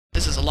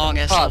a long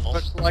ass Pause, level.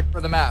 but select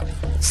for the map.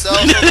 So, for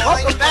lying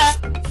Welcome to back.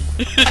 us,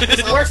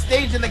 It's the worst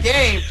stage in the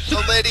game. so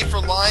lady, for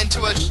lying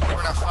to us,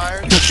 we're not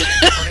fired.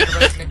 According to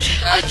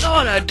resignation I badge.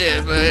 thought I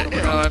did, but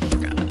you know, I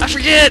forgot. I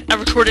forget. I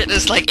recorded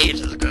this like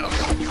ages ago.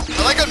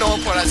 I like how no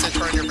one point I said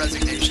turn in your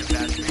resignation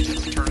badge. We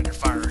just turn in your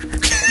fire.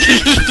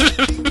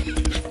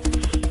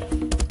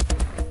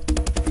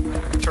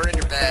 Turn in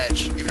your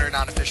badge, even if you're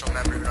not an official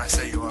member, even I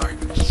say you are. I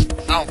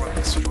don't run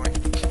this joint.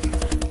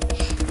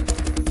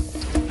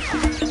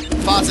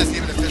 Foz isn't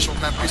even an official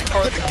member. He's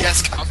part of the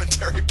guest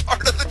commentary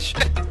part of the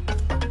shit.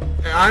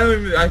 I don't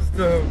even, I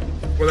still,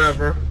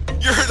 whatever.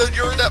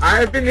 You're that.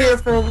 I've been here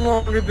for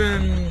longer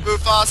than...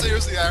 Mufasa,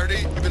 here's the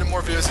irony. You've been in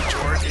more videos than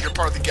George, and you're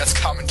part of the guest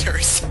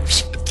commentary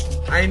section.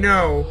 I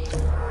know.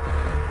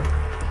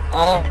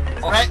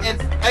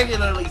 It's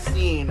regularly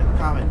seen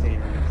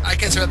commentator. I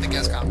consider that the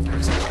guest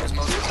commentary section, because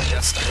most of them are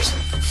guest stars.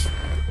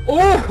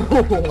 Oh!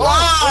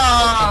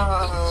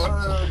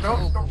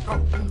 Don't.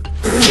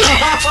 Oh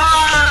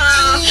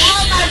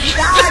my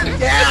god,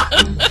 yeah!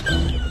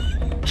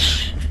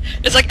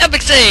 It's like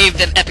epic save,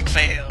 then epic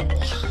fail.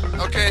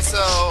 Okay,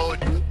 so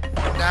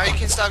now you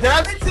can stop.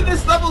 Diving to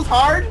this level's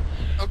hard.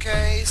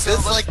 Okay, so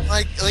It's like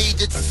my lady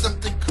did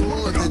something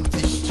cool and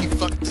then she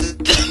fucked it.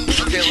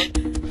 okay,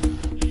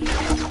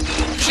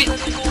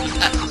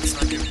 let's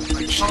not give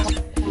like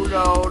shit.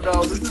 No,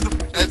 this is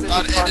That's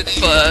not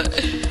editing. But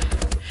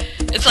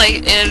it's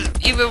like, and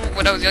even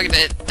when I was younger,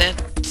 that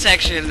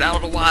section, I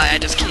don't know why, I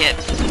just can't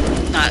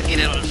not get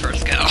it on the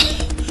first go. I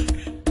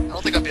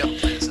don't think I'd be able to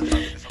play this if I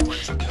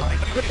played something like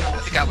I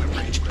think I would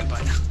rage quit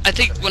by now. I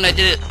think when I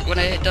did it, when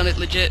I had done it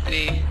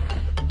legitly,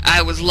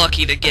 I was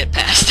lucky to get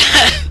past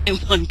that in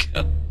one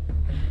go.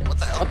 What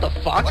the hell? What the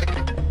fuck?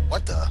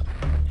 What the?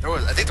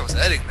 I think there was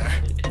editing there.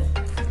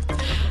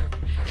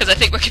 Because I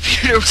think my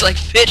computer was like,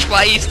 bitch,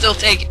 why are you still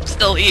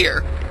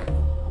here?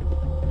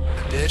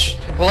 Bitch.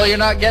 Well, you're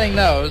not getting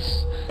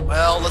those.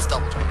 Well, let's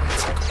double check.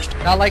 That's a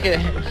question.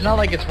 It's not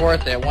like it's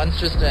worth it. One's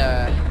just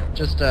I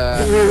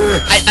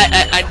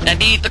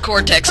need the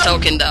Cortex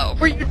token though.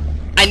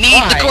 I need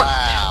Why? the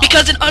Wow.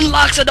 because it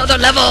unlocks another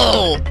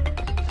level.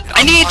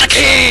 I need the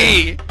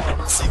key.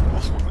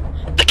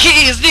 The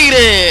key is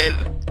needed.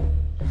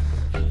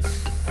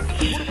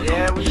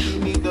 Yeah, we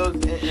need those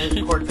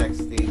in Cortex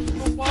stages.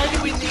 Why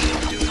do we need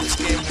to do this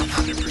game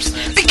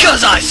 100%?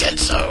 Because I said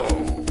so.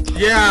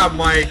 Yeah,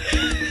 Mike.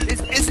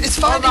 It's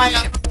fine.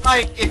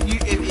 Like, if you're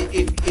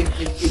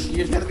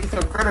gonna be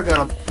so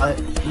critical about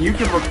it, you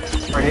can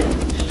record it.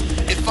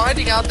 It's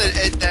finding out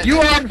that you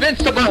are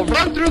invincible.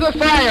 Run through the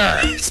fire.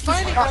 It's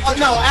finding out.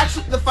 No,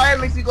 actually, the fire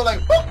makes you go like,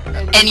 whoop,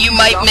 And you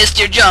might miss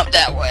your jump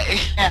that way.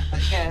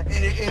 Yeah,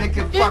 and it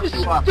can fuck It's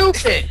you up.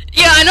 stupid.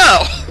 Yeah, I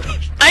know.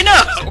 I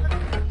know.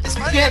 It's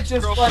You finding out can't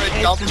just run girlfriend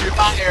into dumped the you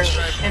fire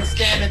and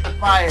stand at the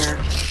fire.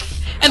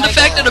 And the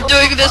fact that I'm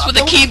doing this with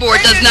a keyboard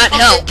does not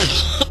help.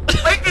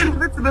 The way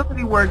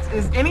invincibility works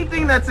is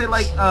anything that's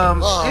anything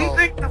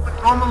that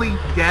would normally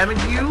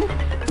damage you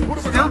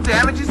still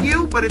damages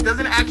you, but it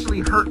doesn't actually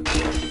hurt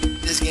you.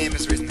 This game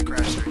is the reason the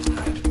Crash series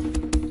died.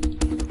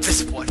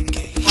 This one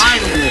game.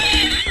 Finally.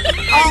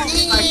 Oh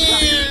my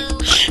god.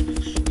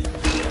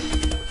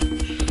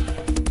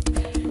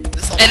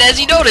 And as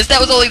you noticed, that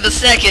was only the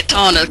second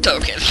Tana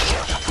token.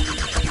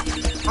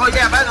 Oh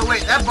yeah, by the way,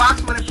 that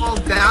box when it falls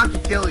down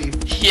can kill you.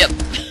 Yep.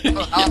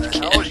 How the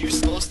hell are you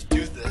supposed to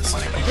do this?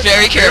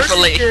 Very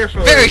carefully.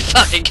 carefully. Very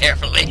fucking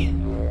carefully.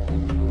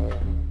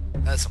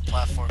 That's some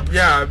platform.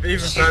 Yeah,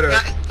 even better.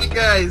 Hey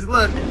guys,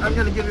 look, I'm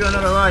gonna give you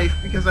another life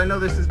because I know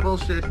this is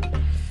bullshit.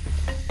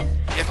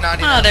 If not,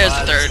 Ah, there's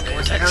the lives, third There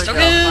Cortex we go.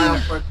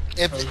 token.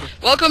 If,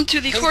 Welcome to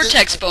the Hey,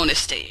 Cortex bonus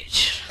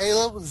stage. hey,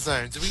 level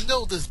designs, we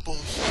know this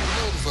bullshit. We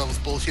know this level's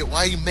bullshit. Why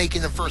are you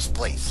making it in the first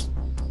place?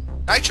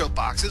 Nitro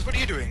boxes. What are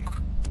you doing?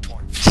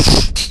 Torn.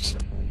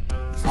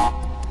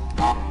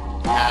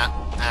 Yeah,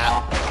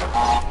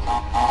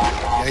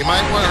 you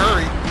might want to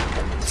hurry.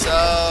 So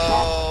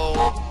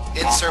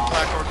insert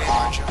platform game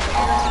on show.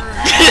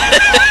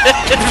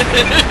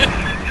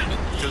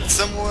 Do it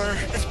similar.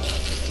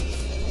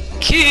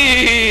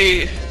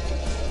 Key.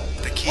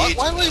 The key.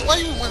 Why do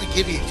you want to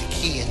give you the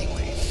key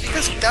anyway?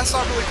 Because that's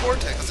not really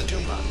Cortex. It's a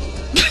Doom bot.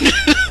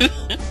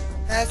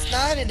 That's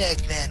not an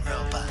Eggman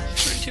robot.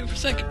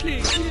 2%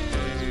 complete.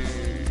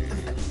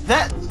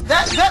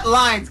 That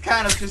line's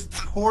kind of just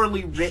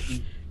poorly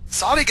written.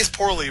 Sonic is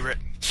poorly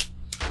written.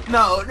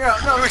 No.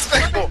 You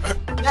expect more.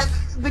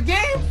 The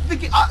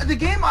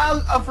game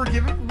I'll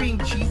forgive it for being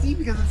cheesy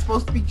because it's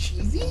supposed to be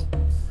cheesy.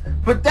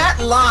 But that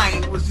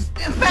line was just,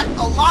 in fact,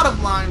 a lot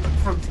of lines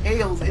from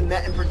Tails in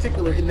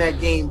particular in that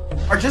game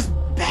are just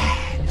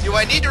bad. Do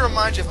I need to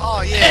remind you of?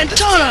 Oh yeah. And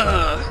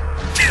Tana.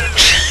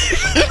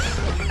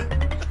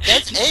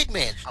 That's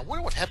Eggman. I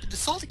wonder what happened to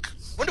Sonic.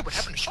 Wonder what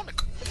happened to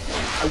Sonic.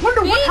 I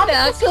wonder what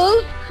happened.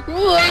 Knuckles,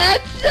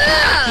 what's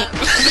up?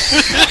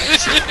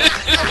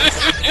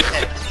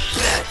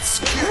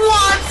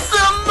 Want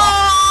some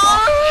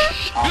more?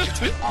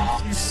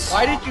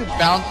 Why did you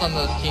bounce on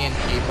those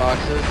TNT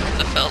boxes?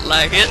 I felt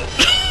like it.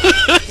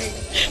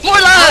 More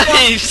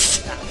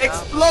lives!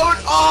 Explode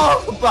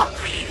all the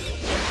boxes.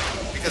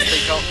 Because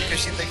they don't. Because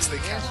she thinks they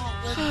can.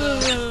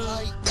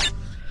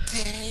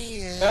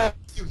 Damn.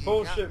 You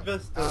bullshit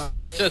Vista.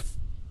 Just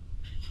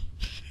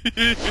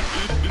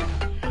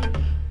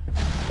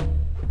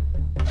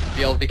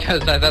feel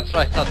because that's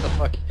what I thought the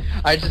fuck.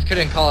 I just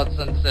couldn't call it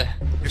Sunset.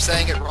 You're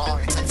saying it wrong.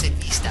 It's Sunset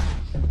Vista.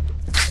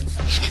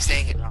 You're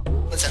saying it wrong.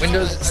 Listen,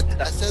 Windows.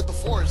 I said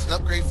before, it's an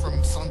upgrade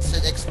from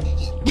Sunset XP.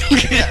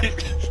 Yeah.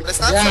 But it's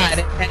not.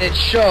 Yeah, and it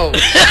shows.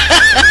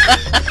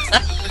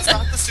 It's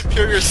not the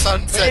superior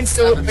Sunset.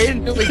 Wait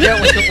until we get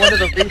into one of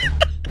the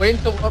wait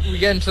until we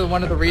get into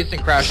one of the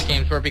recent Crash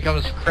games where it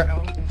becomes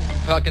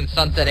fucking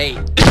Sunset 8.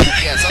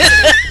 Yeah,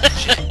 Sunset 8.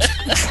 Shit.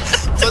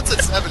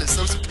 Sunset 7 is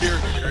so superior.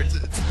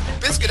 It's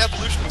basically an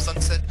evolution of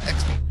Sunset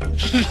XP.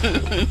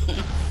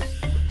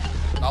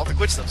 All the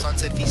good stuff,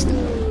 Sunset Vista.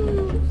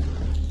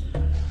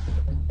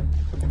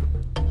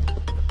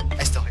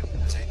 I still hate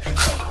what I say.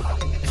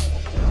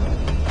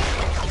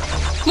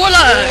 More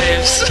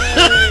lives!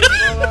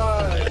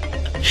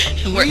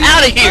 We're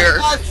out of here!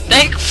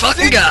 Thank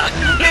fucking God!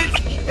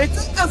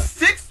 It's just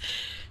 6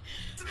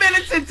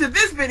 minutes into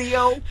this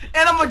video,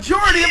 and a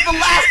majority of the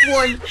last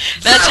one.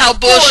 That's how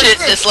bullshit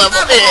this level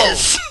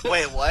is!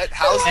 Wait, what?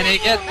 How's And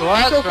it gets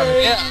worse from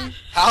here.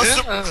 how's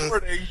the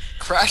recording?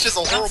 Crash is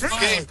a horrible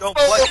game. Don't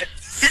play it.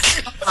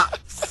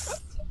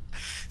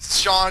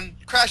 Sean,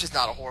 Crash is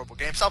not a horrible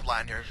game. Stop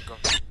lying here. Go,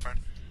 friend.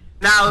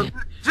 Now,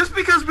 just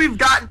because we've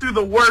gotten through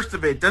the worst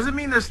of it, doesn't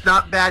mean there's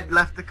not bad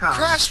left to come.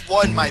 Crash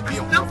 1 might be a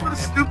Still horrible for the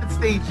game. stupid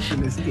stages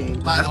in this game.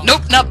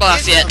 Nope, not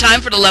boss yet. Time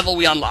for the level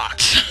we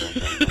unlocked.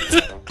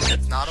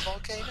 It's not a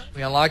volcano?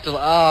 We unlocked a.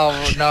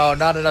 Oh no,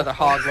 not another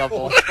hog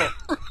level.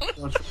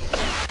 Nope.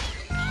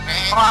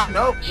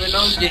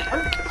 Shit. I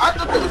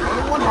thought there was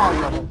only one hog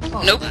level.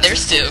 Oh. Nope,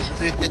 there's two.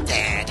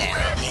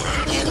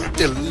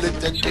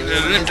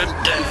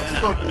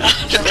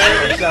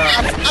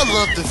 I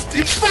love this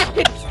thing.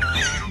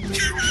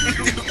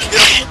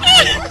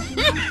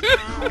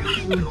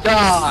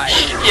 Die.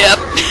 Yep.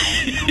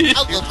 I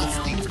love this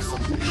thing for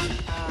some reason.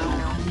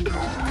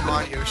 Come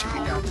on, Yoshi, we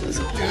got this.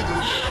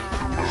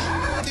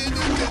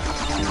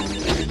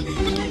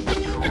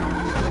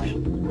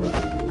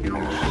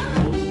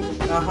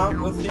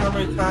 Let's see how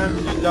many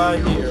times you die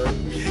here.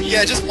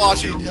 Yeah, just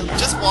watch me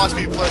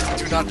play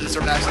Do Not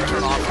Disturb and actually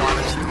turn off on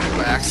it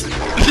by accident.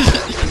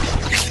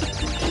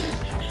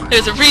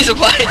 There's a reason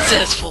why it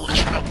says full of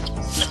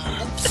troubles.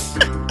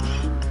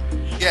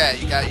 Yeah,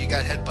 you got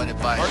headbutted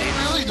by Are there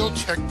David. really no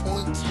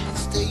checkpoints in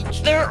this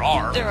stage? There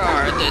are.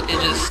 It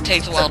just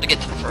takes a while to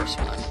get to the first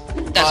one.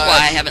 That's why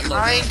I haven't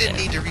loaded it Kinda yet.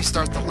 need to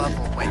restart the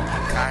level when you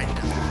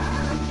kinda.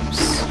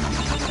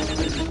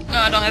 No,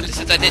 I don't have to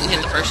since I didn't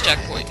hit the first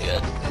checkpoint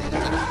yet.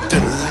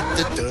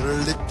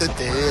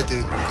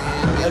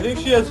 I think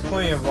she has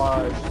plenty of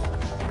lives. No,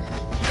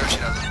 she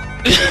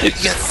doesn't.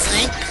 You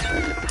think?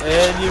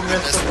 And you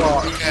missed the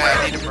box. Okay, I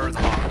need to burn the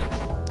hog.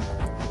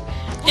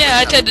 Yeah,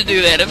 I tend to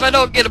do that. If I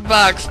don't get a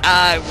box,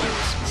 I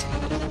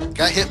will.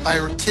 Got hit by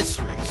a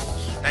rotisserie.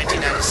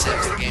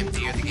 1996,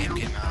 the year the game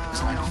came out. It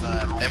was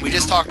 95. And we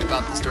just talked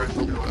about this during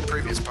the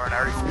previous part. I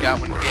already forgot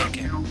when the game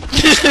came out.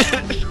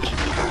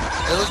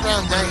 It was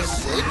around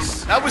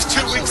 96. That was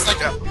 2 weeks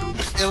ago.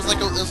 It was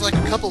like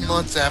a couple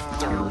months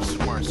after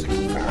Super Mario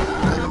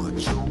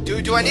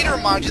 64. Do I need to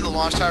remind you the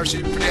launch title for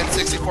the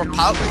N64,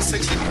 Pilot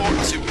 64,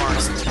 and Super Mario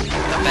 64?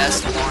 The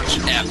best launch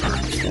ever.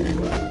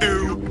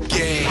 2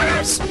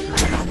 games.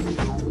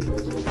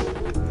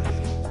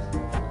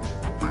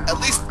 At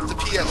least the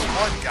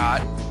PS1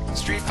 got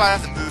Street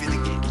Fighter the movie, the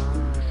game.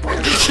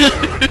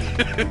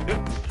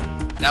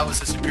 That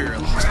was a superior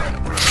launch title.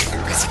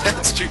 Because it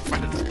had Street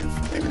Fighter the movie.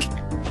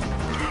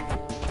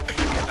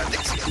 I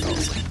think so. Fell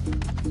asleep.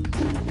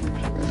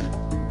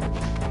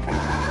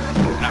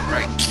 Not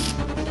right.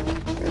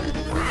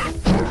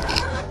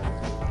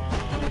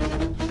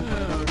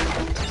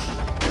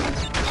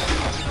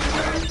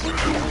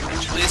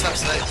 Please have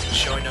sites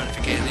showing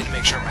notification. I need to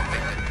make sure my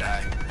thing didn't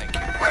die. Thank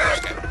you.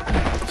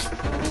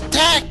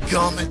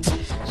 Dadgummit!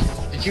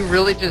 Did you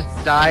really just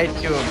die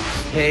to a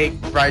pig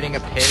riding a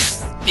pig?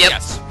 Yep.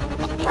 Yes.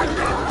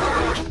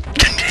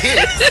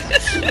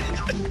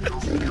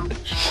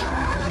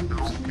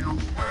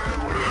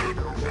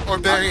 Or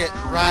bury it,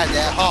 ride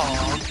that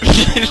hog.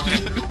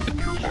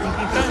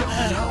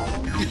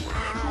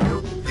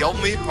 The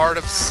only part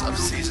of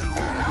season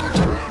 3 I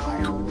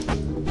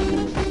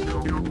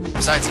like.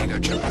 Besides Ego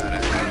Choke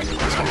that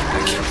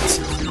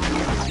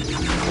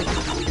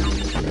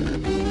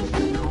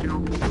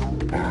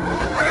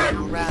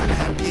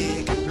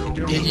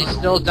Did you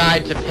still die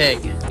to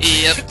pig?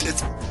 Yep.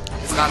 It's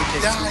not a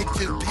pig. Died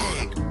to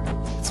pig.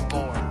 It's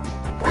born.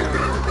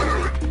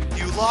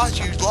 You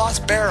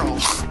lost barrel.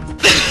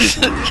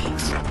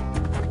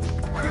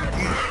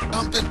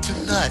 Something to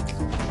nut.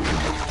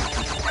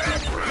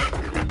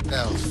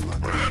 That was fun.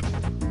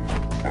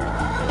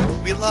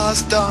 We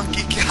lost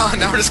Donkey Kong.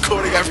 Now we're just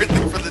quoting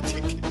everything for the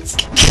tickets.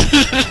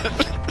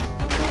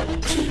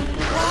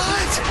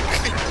 What?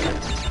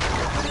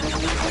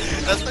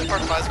 That's my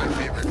part 5 is my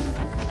favorite.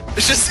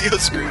 It's just Theo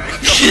screaming.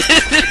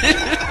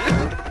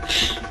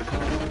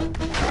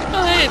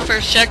 Oh, hey,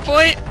 first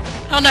checkpoint.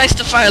 How nice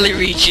to finally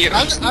reach you.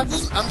 I'm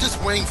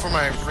just waiting for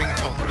my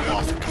ringtone to go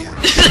off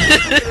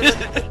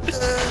again.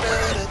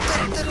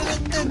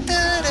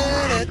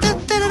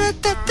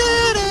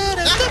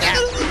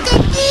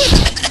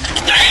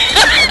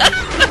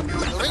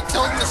 The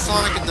ringtone to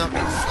Sonic and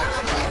Knuckles.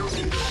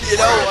 You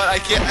know what? I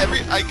can't.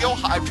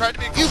 I've tried to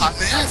make You hot.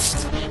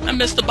 missed. I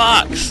missed the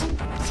box,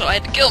 so I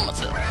had to kill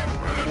myself.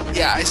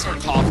 Yeah, I start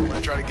coughing when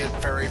I try to get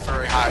very,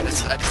 very high. I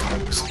just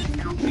lose.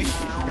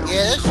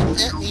 Yeah,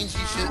 that means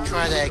you should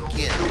try that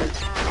again.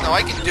 No,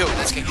 I can do it.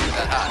 I just can't get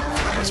that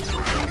high.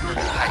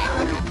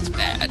 It's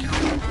bad.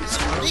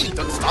 Hey,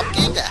 don't stop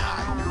getting that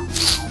high.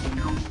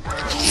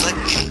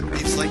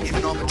 It's like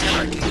even on the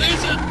tenor, I can't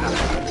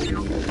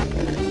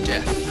get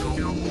Jeff.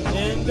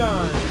 And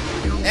done.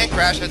 And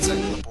Crash had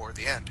second on the board at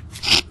the end.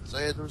 So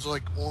yeah, there was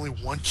like only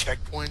one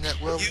checkpoint in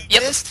that level. You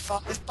missed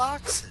 5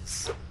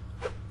 boxes.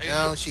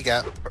 No, she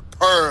got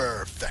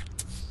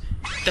perfect.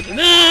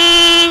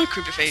 Da-da-da,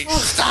 creepy face. Oh,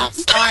 stop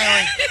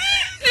smiling.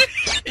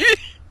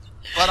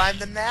 But I'm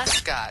the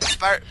mascot.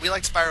 We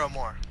like Spyro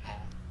more.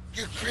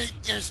 Your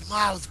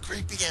smile is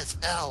creepy as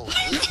hell.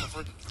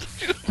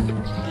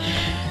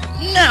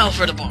 Now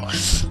for the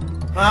boss.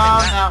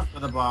 Now for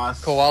the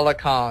boss. Koala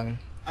Kong.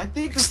 I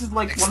think this is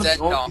like one of the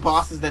Extend only off.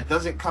 bosses that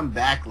doesn't come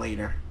back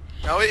later.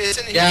 No, it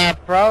isn't. Yeah,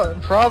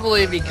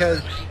 probably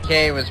because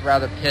PK was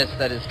rather pissed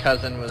that his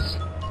cousin was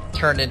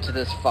turned into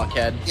this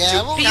fuckhead.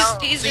 Yeah, I won't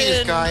He's see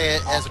this in- guy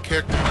as a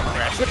character.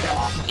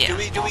 Yeah,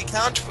 Do we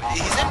count?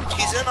 He's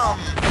in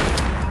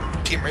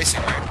Team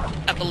Racing, right?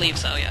 I believe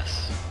so.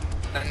 Yes.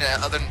 And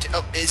other than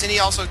does he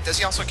also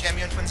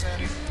cameo in Twin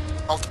Sanity?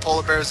 All the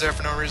polar bears there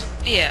for no reason.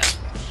 Yeah.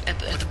 At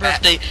the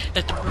bat. birthday.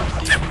 At the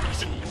birthday.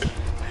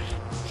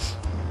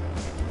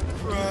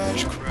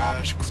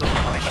 Crash. So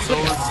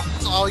this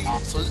is all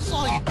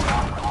you do.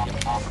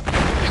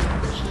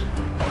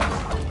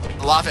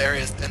 The lava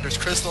areas, and there's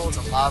crystals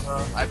and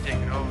lava. I've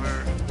taken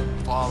over.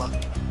 Koala.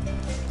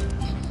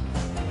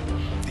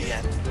 The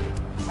end.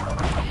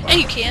 And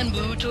you can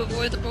move to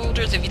avoid the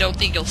boulders if you don't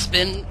think you'll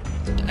spin.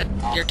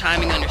 Your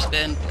timing on your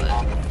spin, but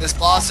This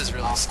boss is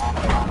really slow.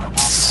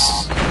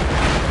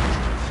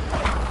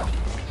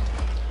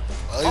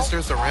 Well, at least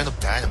there's a random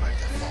dynamite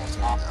that falls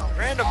out now.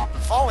 Random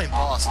falling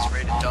boss is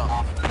rated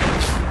dumb.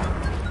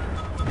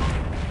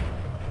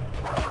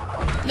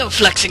 no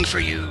flexing for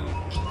you.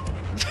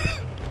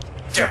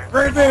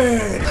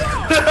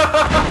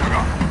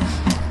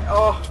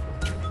 Oh,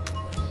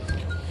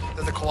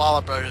 The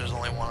Koala brothers, there's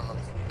only one of them.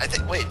 I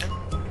think. Wait.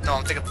 No,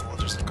 I'm thinking of the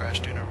Lizards and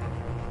Crash. Never mind.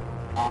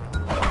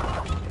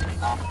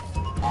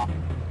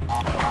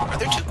 Are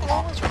there 2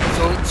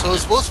 koalas? So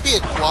it's supposed to be a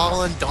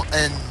koala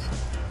and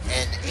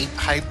ape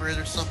hybrid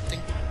or something.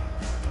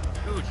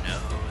 Who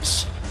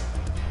knows?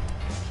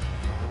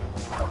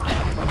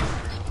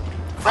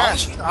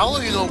 Crash, how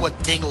do you know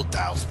what Dingle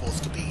Dial's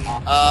supposed to be?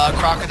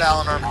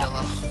 Crocodile and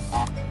armadillo.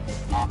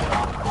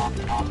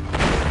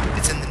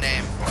 It's in the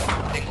name.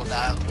 Dingle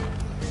Dial.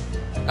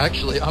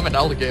 Actually, I'm an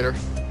alligator.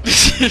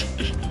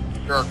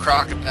 You're a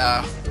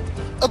crocodile.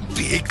 A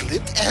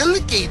big-lipped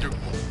alligator.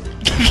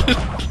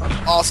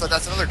 Also,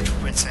 that's another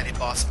Twin Sanity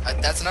boss.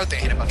 That's another thing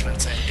I hate about Twin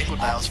Sanity. Dingle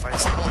Dial's fighting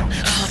someone.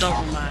 Oh,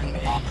 don't remind me.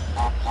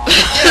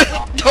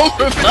 Don't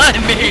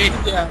remind me.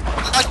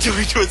 I'm not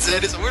doing Twin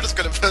Sanity, so we're just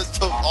gonna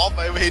post all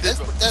my way to.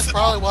 That's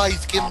probably why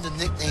he's given the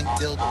nickname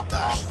Dildo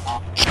Dial.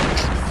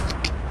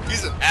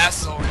 He's an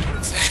asshole in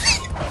Twin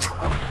Sanity.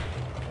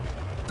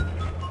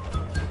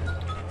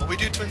 Will we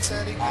do Twin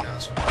Sanity? Who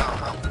knows? I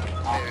don't know.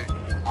 Maybe.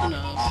 Who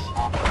knows?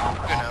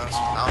 Who knows? I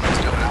don't know who's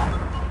doing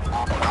it.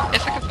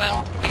 If I can find a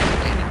way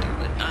to do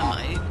it, I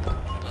might.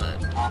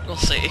 But we'll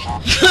see.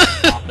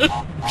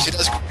 She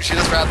does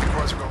rap the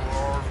chorus and go.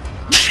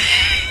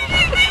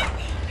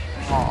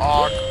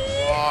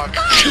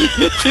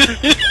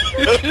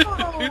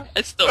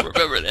 I still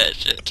remember that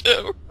shit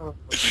too.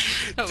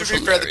 That To was be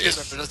fair, the hilarious.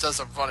 kids just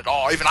doesn't run at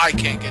all. Even I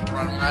can't get to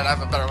run right. I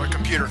have a better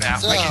computer now.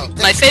 So, I can,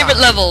 My favorite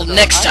level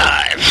next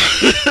time.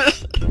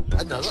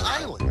 Another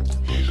island.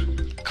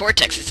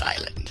 Cortex's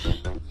Island.